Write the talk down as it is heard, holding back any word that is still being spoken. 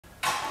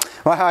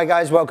Right, hi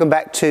guys, welcome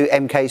back to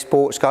MK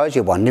Sportscars.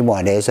 You're wondering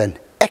why there's an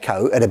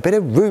echo and a bit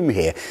of room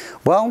here.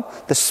 Well,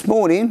 this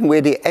morning we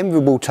had the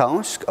enviable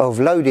task of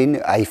loading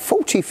a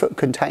 40-foot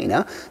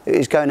container that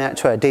is going out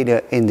to our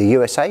dealer in the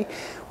USA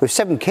with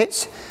 7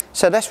 kits.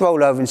 So let's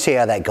roll over and see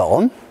how that got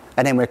on,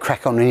 and then we'll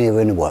crack on here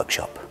in the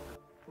workshop.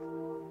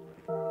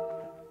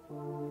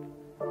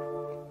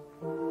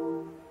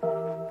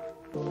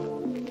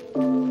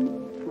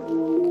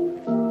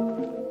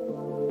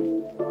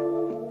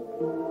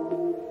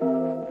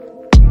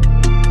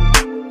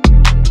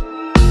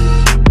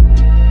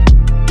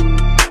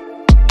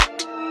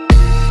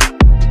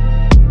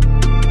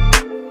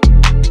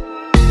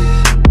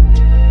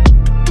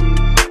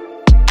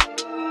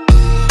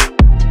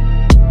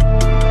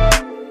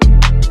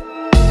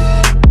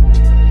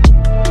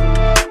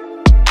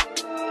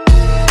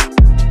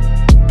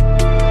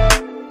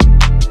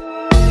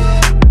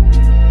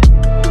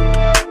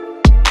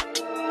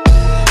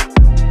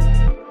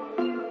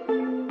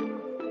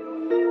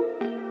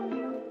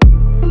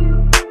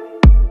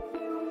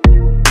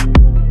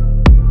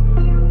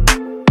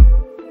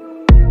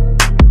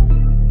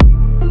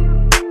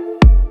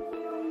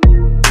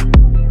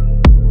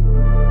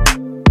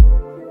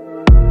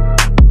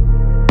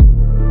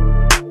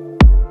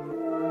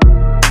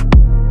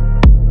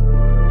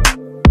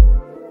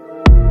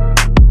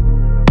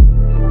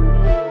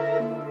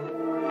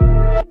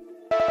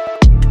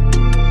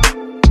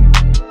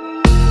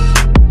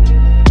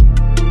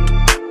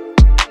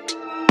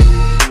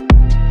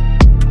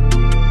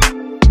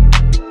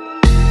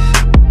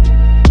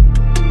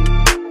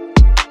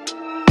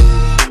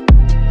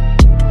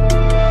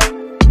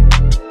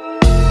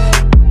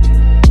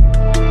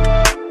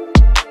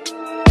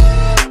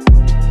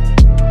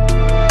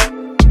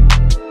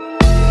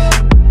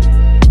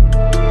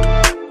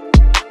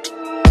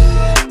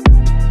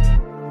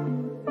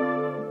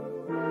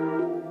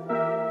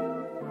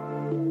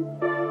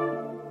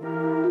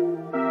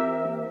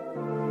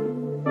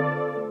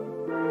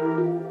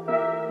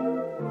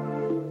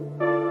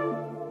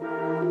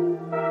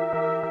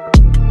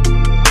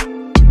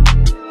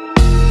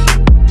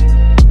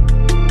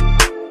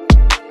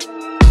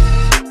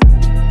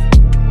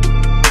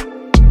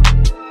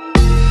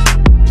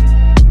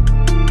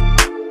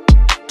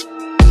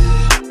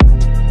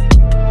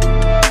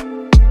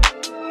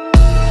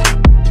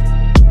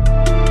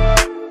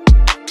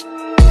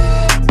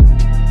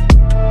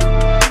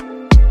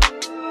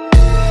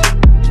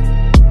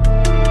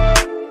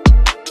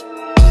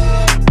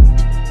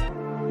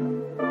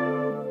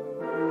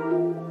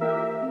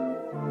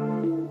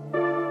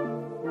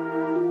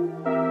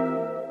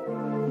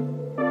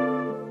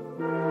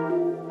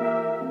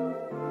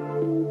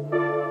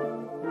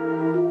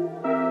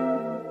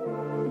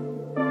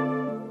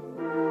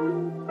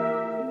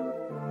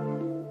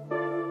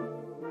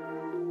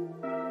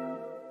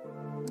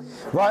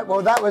 Right,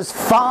 well that was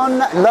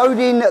fun,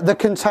 loading the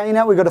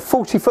container. We've got a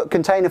 40-foot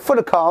container full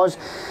of cars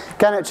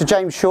going out to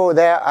James Shaw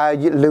there, our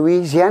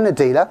Louisiana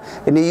dealer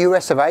in the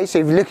US of A. So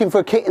if you're looking for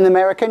a kit in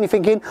America and you're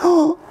thinking,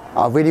 oh,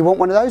 I really want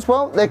one of those,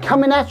 well, they're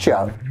coming at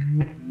you.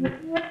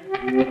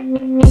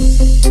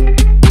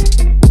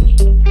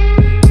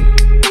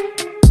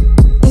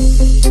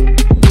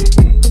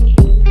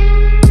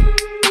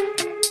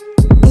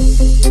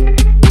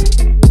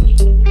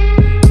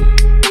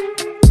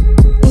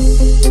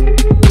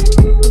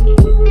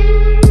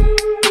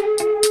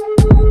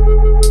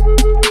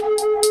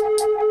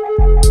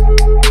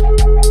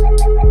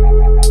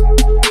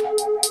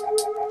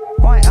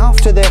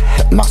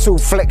 Muscle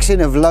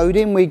flexing of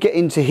loading, we get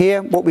into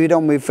here what we've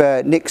done with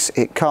Nick's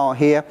car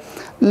here.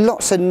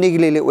 Lots of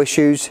niggly little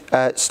issues,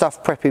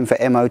 stuff prepping for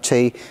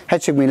MOT,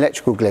 had some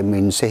electrical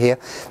gremlins here.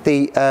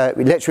 The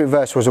electric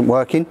reverse wasn't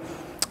working,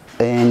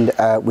 and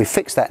we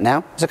fixed that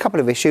now. There's a couple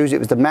of issues. It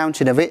was the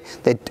mounting of it.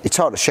 It's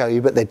hard to show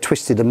you, but they'd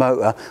twisted the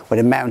motor when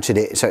they mounted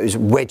it, so it was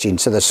wedging,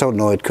 so the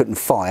solenoid couldn't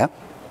fire.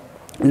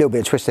 A little bit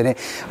of twisting it,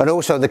 and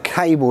also the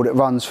cable that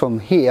runs from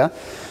here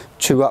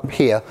to up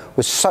here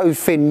was so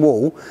thin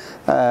wall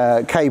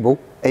cable,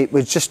 it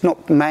was just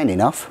not man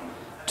enough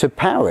to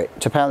power it,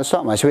 to power the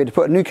start motor. So we had to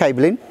put a new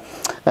cable in.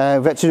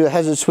 We've had to do a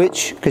hazard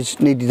switch because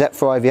needed that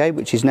for IVA,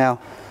 which is now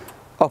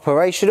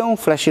operational,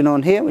 flashing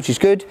on here, which is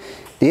good.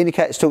 The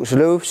indicator stalks are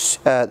loose,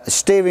 the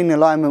steering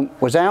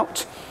alignment was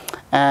out,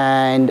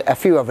 and a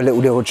few other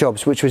little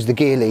jobs, which was the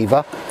gear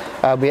lever.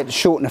 We had to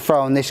shorten the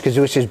throw on this because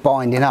this is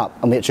binding up,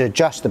 and we had to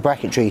adjust the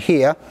bracketry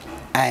here,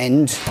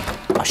 and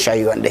I'll show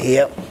you under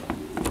here.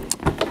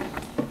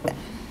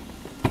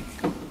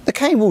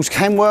 The cables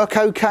can work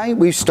okay.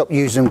 We've stopped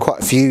using them quite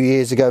a few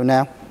years ago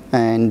now,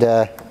 and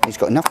it's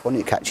got enough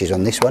bonnet catches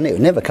on this one. It was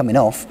never coming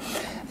off.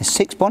 There's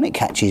 6 bonnet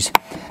catches.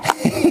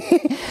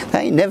 That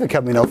ain't never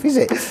coming off, is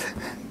it?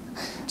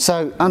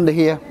 So under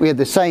here we had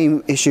the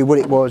same issue. What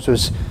it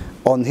was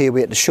on here we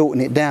had to shorten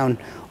it down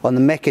on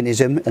the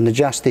mechanism and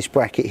adjust this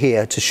bracket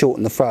here to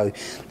shorten the throw.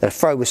 The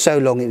throw was so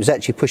long it was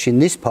actually pushing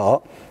this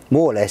part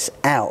more or less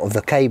out of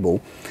the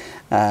cable,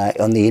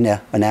 on the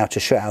inner and outer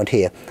shroud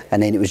here,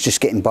 and then it was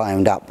just getting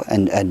bound up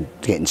and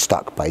getting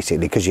stuck basically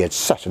because you had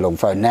such a long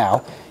throw.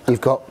 Now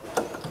you've got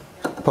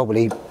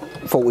probably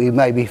 40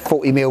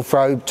 mil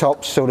throw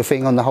tops sort of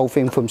thing on the whole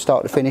thing from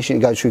start to finish,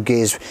 and it goes through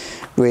gears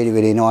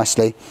really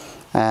nicely.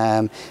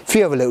 A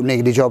few other little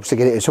niggly jobs to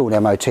get it. It's all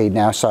MOT'd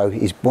now, so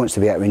he wants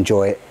to be able to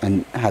enjoy it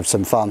and have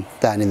some fun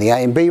down in the A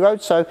and B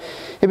road, so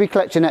he'll be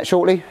collecting that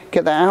shortly.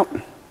 Get that out.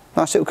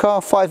 Nice little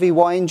car,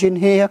 5EY engine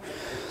here.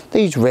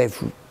 These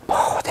rev,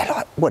 oh, they're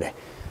like, what are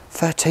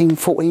they,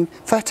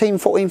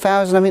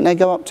 14,000 I think they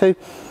go up to.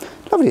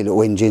 Lovely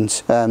little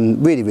engines,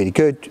 really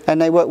good,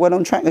 and they work well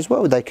on track as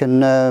well. They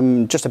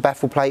can just a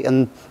baffle plate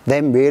on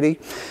them really,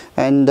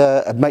 and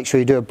make sure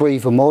you do a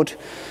breather mod,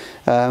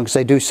 because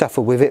they do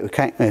suffer with it,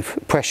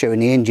 with pressure in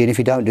the engine if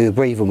you don't do a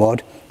breather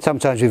mod.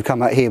 Sometimes we've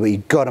come out here, but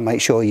you've got to make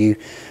sure you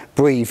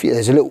breathe.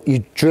 There's a little,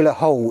 you drill a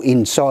hole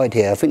inside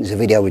here. I think there's a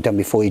video we've done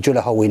before. You drill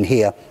a hole in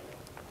here,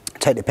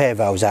 take the pair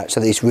valves out, so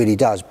this really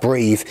does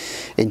breathe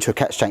into a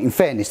catch tank. In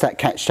fairness, that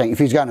catch tank, if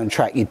you was going on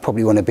track, you'd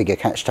probably want a bigger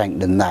catch tank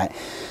than that.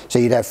 So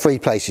you'd have 3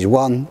 places,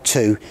 1,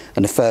 2,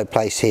 and the 3rd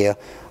place here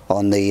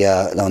on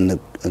the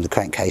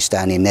crankcase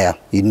down in there.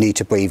 You need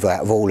to breathe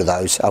out of all of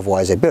those,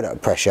 otherwise they build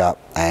up pressure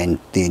and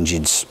the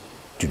engines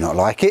do not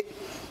like it.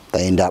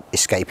 They end up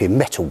escaping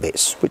metal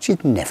bits, which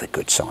is never a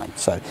good sign.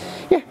 So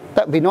yeah,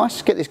 that would be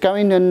nice. Get this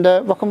going and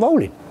rock and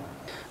rolling.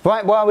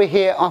 Right, while we're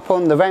here up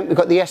on the ramp, we've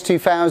got the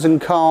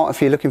S2000 car.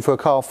 If you're looking for a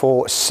car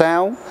for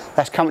sale,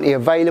 that's currently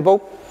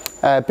available.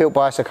 Built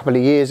by us a couple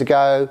of years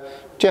ago.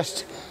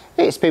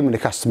 It's been with the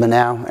customer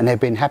now and they've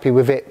been happy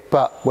with it,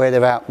 but where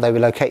they're out, they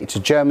relocated to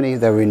Germany.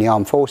 They were in the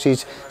armed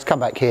forces. It's come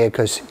back here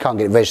because you can't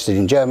get it registered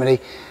in Germany,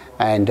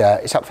 and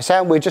it's up for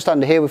sale. We're just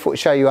under here. We thought we'd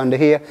show you under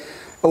here.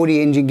 All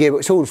the engine gear,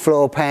 it's all the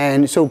floor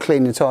pan, it's all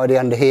clean and tidy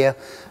under here.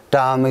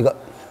 Done. We've got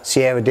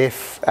Sierra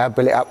diff,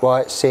 billet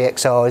upright,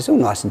 CXR, it's all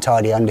nice and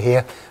tidy under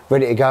here.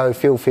 Ready to go,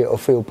 fuel filter,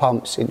 fuel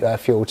pumps into our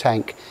fuel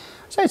tank.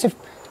 So it's a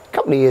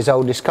couple of years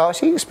old, this car,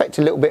 so you expect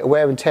a little bit of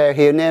wear and tear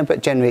here and there,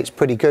 but generally it's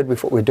pretty good. We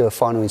thought we'd do a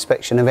final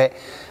inspection of it.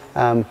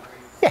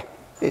 Yeah,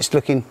 it's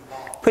looking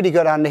pretty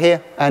good under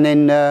here, and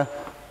then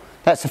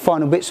that's the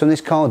final bits on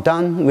this car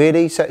done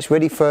really, so it's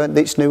ready for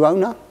its new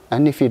owner.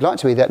 And if you'd like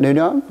to be that new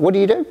owner, what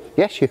do?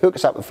 Yes, you hook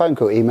us up with a phone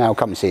call, email,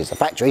 come and see us at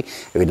the factory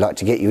if we'd like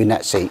to get you in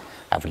that seat,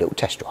 have a little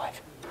test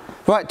drive.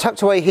 Right,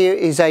 tucked away here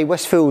is a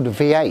Westfield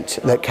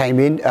V8 that came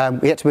in.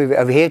 We had to move it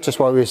over here just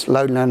while we was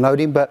loading and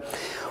unloading, but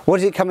what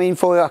did it come in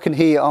for? I can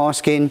hear you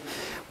asking.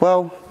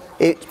 Well,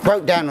 it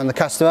broke down on the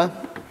customer,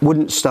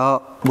 wouldn't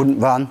start, wouldn't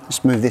run.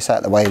 Let's move this out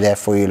of the way there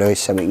for you, Lewis,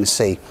 so we can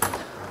see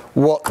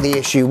what the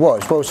issue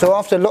was. Well, so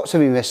after lots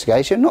of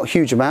investigation, not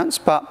huge amounts,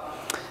 but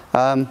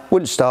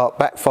wouldn't start,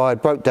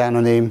 backfired, broke down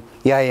on him.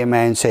 The AA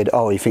man said,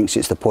 oh, he thinks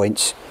it's the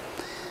points.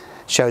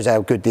 Shows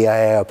how good the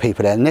AA are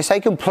people are. Unless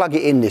they can plug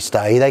it in this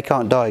day, they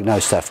can't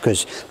diagnose stuff,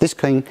 because this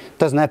thing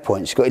doesn't have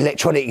points. It's got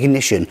electronic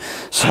ignition,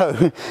 so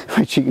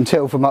which you can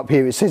tell from up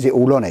here, it says it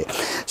all on it.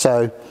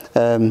 So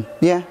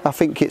yeah, I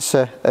think it's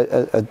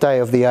a day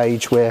of the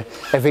age where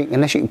everything,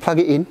 unless you can plug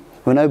it in,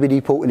 when nobody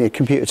reporting, the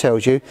computer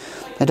tells you,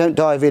 they don't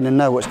dive in and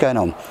know what's going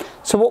on.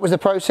 So what was the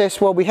process?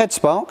 Well, we had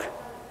spark,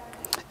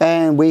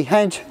 and we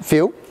had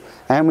fuel,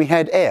 and we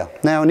had air.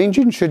 Now, an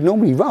engine should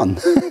normally run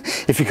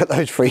if you've got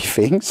those 3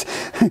 things,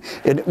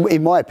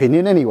 in my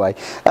opinion anyway.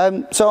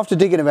 So after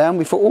digging around,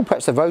 we thought, oh,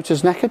 perhaps the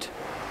rotor's knackered.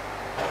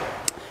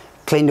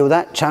 Cleaned all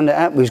that, churned it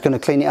out. We was going to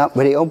clean it up,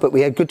 ready it on, but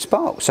we had good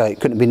spark, so it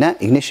couldn't have been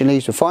that. Ignition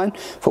leads were fine.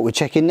 Thought we'd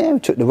check in there. We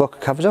took the rocker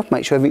covers off,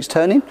 make sure everything's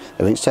turning.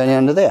 Everything's turning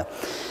under there.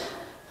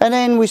 And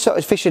then we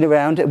started fishing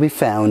around and we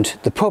found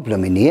the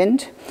problem in the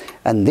end.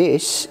 And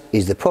this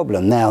is the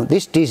problem. Now,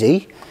 this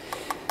Dizzy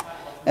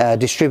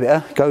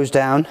distributor goes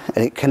down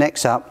and it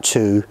connects up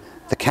to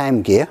the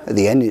cam gear at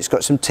the end. It's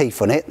got some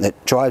teeth on it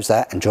that drives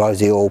that and drives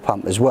the oil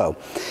pump as well.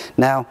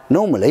 Now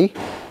normally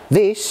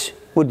this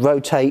would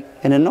rotate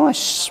in a nice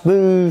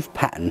smooth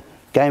pattern,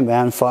 going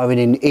around, firing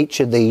in each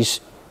of these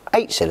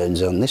 8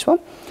 cylinders on this one,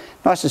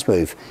 nice and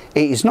smooth.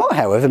 It is not,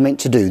 however, meant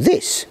to do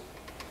this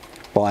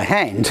by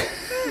hand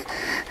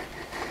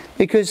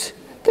because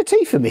the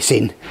teeth are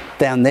missing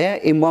down there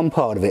in one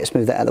part of it. Let's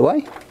move that out of the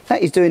way.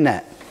 That is doing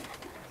that.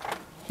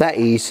 That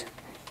is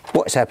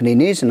what's happening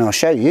is, and I'll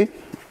show you,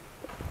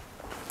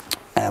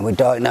 and we'll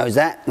diagnose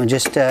that. We'll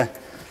just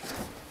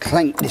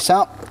clank this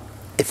up.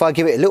 If I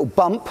give it a little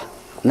bump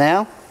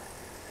now,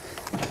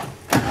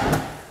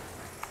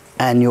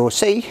 and you'll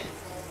see,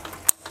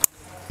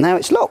 now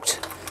it's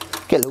locked.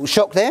 Get a little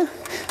shock there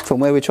from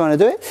where we're trying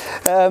to do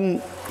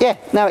it. Yeah,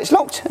 now it's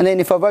locked, and then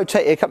if I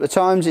rotate it a couple of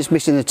times, it's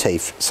missing the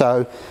teeth.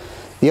 So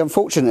the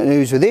unfortunate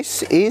news with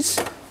this is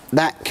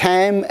that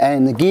cam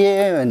and the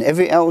gear and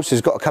everything else has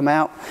got to come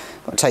out.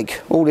 Got to take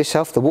all this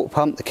off, the water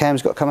pump, the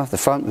cam's got to come off the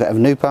front, we've got to have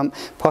a new pump,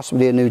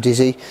 possibly a new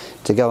Dizzy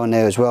to go on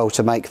there as well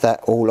to make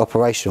that all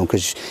operational,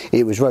 because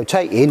it was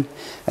rotating,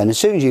 and as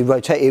soon as you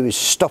rotate it was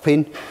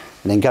stopping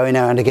and then going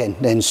around again,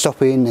 then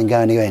stopping and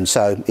going again,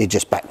 so it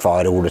just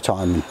backfired all the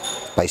time, and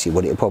basically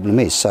what the problem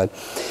is. So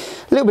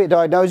a little bit of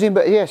diagnosing,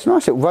 but yeah, it's a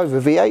nice little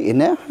Rover V8 in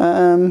there.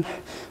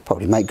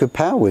 probably make good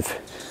power with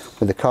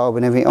the carb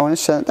and everything on it.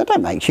 So they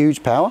don't make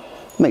huge power,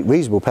 make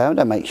reasonable power,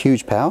 don't make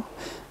huge power.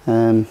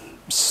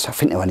 So I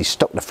think they only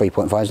stocked the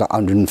 3.5s like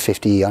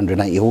 150,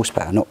 180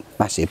 horsepower, not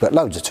massive, but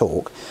loads of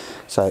torque.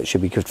 So it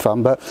should be good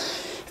fun. But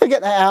we'll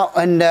get that out,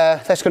 and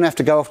that's going to have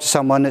to go off to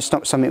someone. It's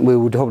not something we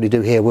would probably do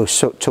here. We'll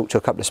talk to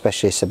a couple of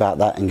specialists about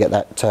that and get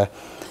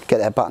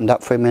that buttoned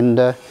up for him and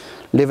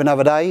live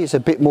another day. It's a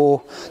bit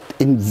more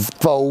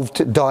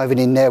involved diving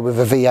in there with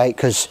a V8,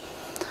 because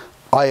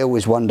I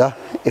always wonder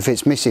if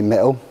it's missing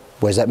metal,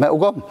 where's that metal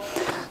gone?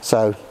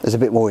 So there's a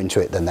bit more into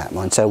it than that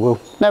one. So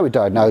now we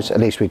diagnose, at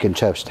least we can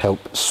just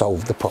help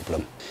solve the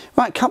problem.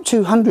 Right, Cup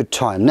 200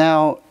 time.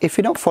 Now, if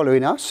you're not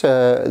following us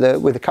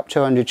with the Cup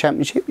 200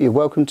 Championship, you're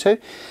welcome to.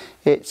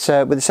 It's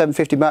with the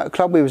 750 Motor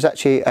Club. We was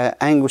actually at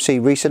Anglesey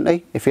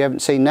recently. If you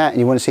haven't seen that and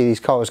you want to see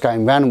these cars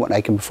going around and what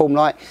they can perform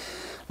like,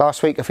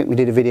 last week I think we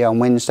did a video on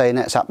Wednesday, and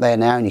that's up there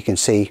now, and you can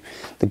see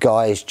the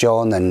guys,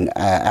 John and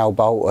Al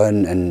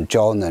Bolton and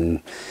John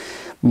and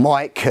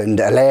Mike and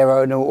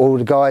Alero and all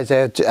the guys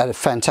there. Had a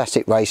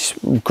fantastic race,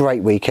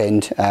 great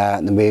weekend.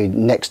 And the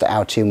next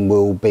outing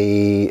will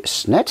be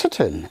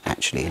Snetterton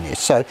actually in this.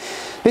 So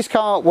this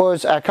car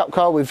was a cup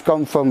car. We've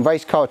gone from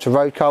race car to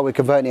road car. We're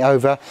converting it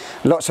over.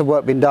 Lots of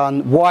work been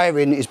done.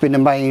 Wiring has been the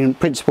main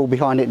principle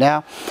behind it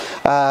now.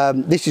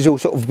 This is all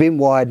sort of been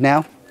wired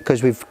now,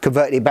 because we've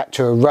converted it back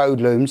to a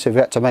road loom, so we've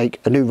had to make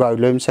a new road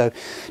loom. So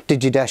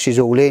Digidash is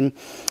all in,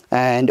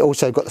 and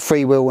also got the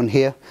freewheel on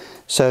here,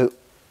 so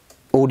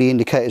all the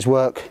indicators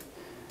work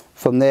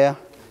from there.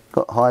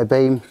 Got high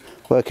beam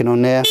working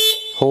on there,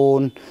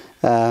 horn,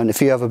 and a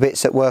few other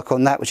bits that work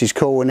on that, which is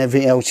cool, and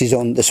everything else is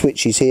on the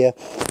switches here.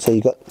 So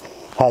you've got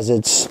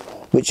hazards,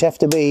 which have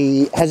to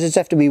be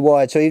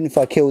wired, so even if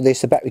I kill this,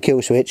 the battery kill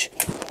switch,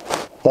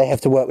 they have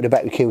to work with the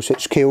battery kill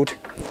switch killed.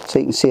 So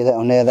you can see that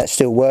on there, that's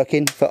still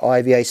working for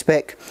IVA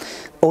spec.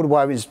 All the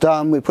wiring is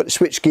done. We put the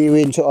switch gear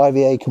into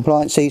IVA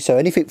compliancy, so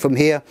anything from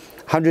here,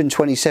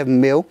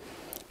 127mm,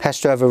 has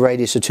to have a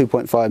radius of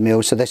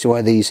 2.5mm, so that's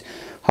why these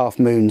half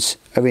moons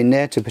are in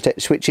there, to protect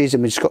the switches.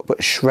 And we've just got to put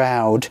a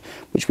shroud,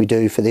 which we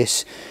do for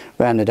this,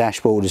 around the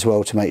dashboard as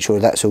well, to make sure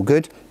that's all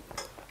good.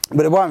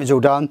 But the wiring's all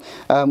done.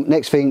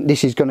 Next thing,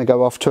 this is going to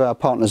go off to our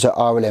partners at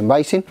RLM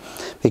Racing,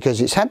 because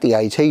it's had the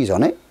ATs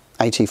on it,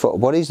 AT throttle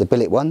bodies, the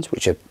billet ones,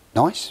 which are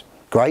nice,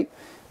 great,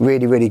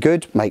 really, really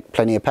good, make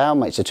plenty of power,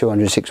 makes a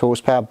 206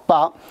 horsepower,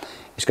 but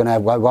it's going to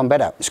have one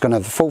better. It's going to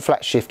have a full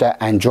flat shifter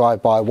and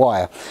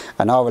drive-by-wire.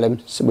 And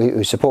RLM,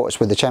 who support us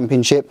with the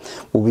championship,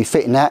 will be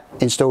fitting that,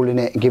 installing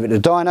it, and give it a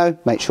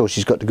dyno, make sure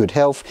she's got the good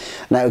health.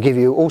 And that will give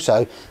you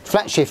also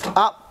flat shift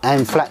up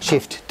and flat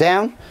shift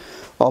down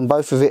on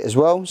both of it as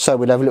well. So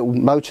we'll have a little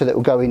motor that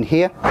will go in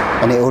here,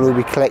 and it will all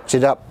be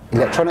collected up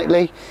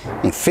electronically.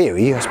 In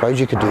theory, I suppose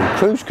you could do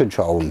cruise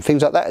control and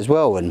things like that as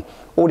well, and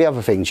all the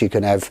other things you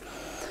can have.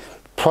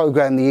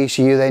 Program the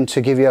ECU then to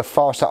give you a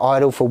faster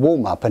idle for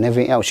warm-up, and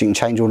everything else you can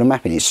change all the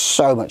mapping. It's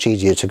so much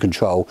easier to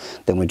control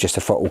than with just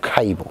a throttle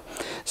cable.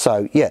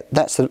 So yeah,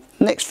 that's the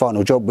next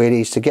final job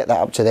really, is to get that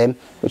up to them,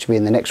 which will be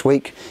in the next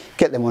week,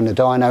 get them on the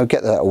dyno,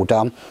 get that all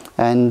done,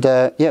 and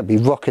yeah, be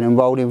rocking and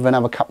rolling with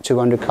another Cup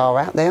 200 car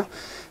out there,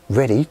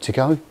 ready to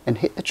go and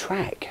hit the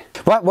track.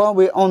 Right, while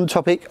we're on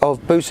topic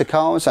of booster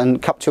cars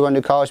and Cup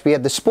 200 cars, we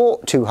had the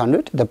Sport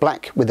 200, the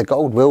black with the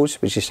gold wheels,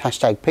 which is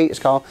hashtag Peter's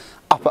car,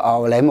 up at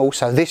RLM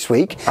also this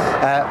week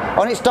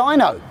on its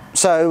dyno.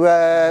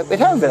 So we'd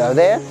have a video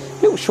there,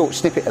 a little short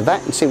snippet of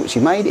that, and see what she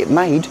made. It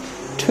made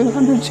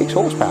 206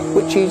 horsepower,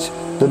 which is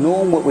the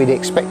norm, what we'd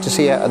expect to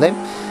see out of them.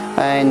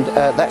 And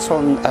that's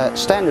on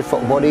standard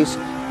throttle bodies,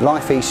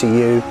 life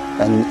ECU,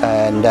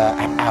 and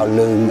our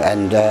loom,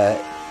 and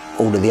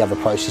all of the other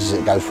processes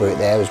that go through it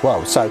there as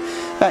well. So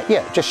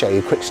yeah, just show you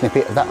a quick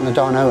snippet of that on the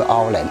dyno at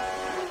RLM.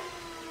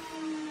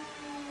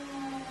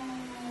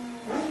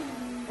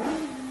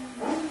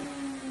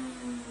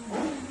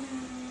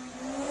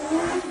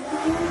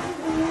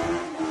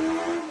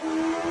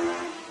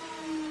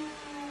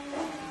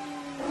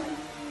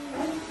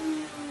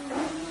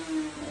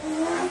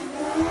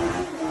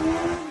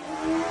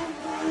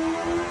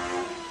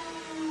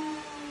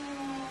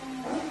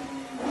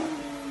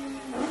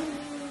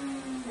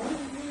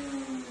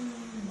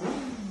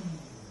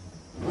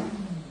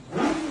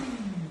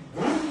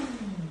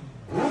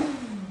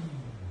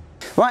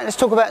 Right, let's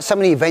talk about some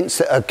of the events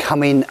that are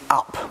coming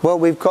up. Well,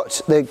 we've got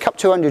the Cup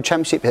 200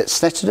 Championship at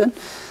Snetterton.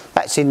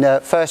 That's in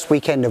the first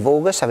weekend of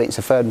August. I think it's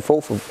the 3rd and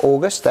 4th of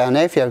August down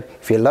there. If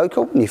you're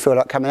local and you feel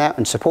like coming out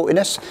and supporting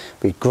us, it'd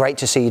be great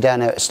to see you down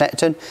there at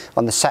Snetterton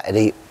on the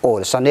Saturday or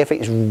the Sunday. I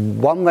think it's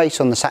one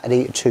race on the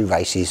Saturday, 2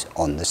 races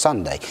on the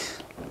Sunday.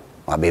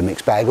 might be a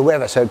mixed bag or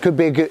whatever, so it could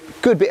be a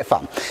good bit of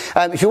fun.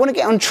 If you want to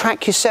get on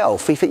track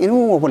yourself, you're thinking,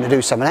 oh, I want to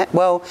do some of that,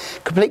 well,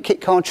 Complete Kit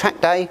Car Track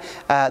Day,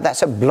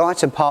 that's at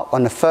Blighton Park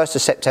on the 1st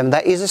of September.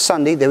 That is a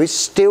Sunday. There is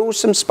still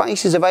some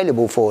spaces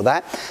available for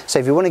that, so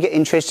if you want to get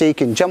interested, you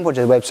can jump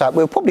onto the website.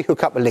 We'll probably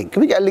hook up a link.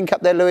 Can we get a link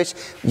up there, Lewis?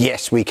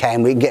 Yes, we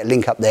can. We can get a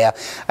link up there,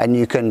 and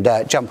you can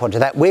jump onto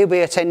that. We'll be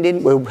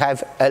attending. We'll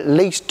have at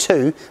least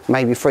 2,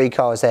 maybe 3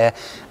 cars there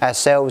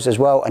ourselves as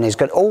well, and there's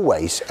got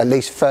always at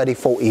least 30,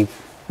 40,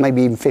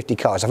 maybe even 50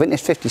 cars. I think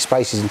there's 50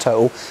 spaces in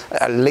total,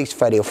 at least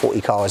 30 or 40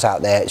 cars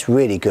out there. It's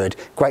really good,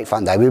 great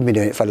fun day. We've been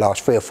doing it for the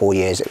last 3 or 4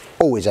 years.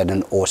 Always had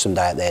an awesome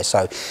day out there.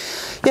 So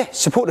yeah,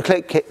 support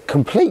the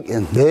Complete,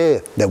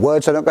 the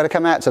words are not going to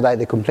come out today,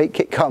 the Complete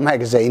Kit Car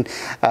Magazine,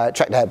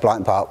 track day at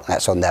Blighton Park.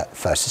 That's on the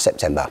 1st of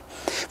September.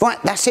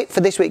 Right, that's it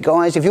for this week,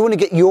 guys. If you want to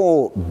get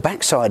your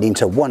backside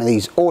into one of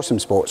these awesome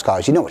sports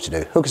cars, you know what to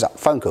do. Hook us up,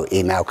 phone call,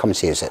 email, come and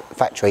see us at the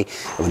factory,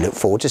 and we look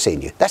forward to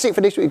seeing you. That's it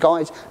for this week,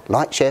 guys.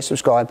 Like, share,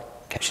 subscribe.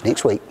 Catch you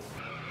next week.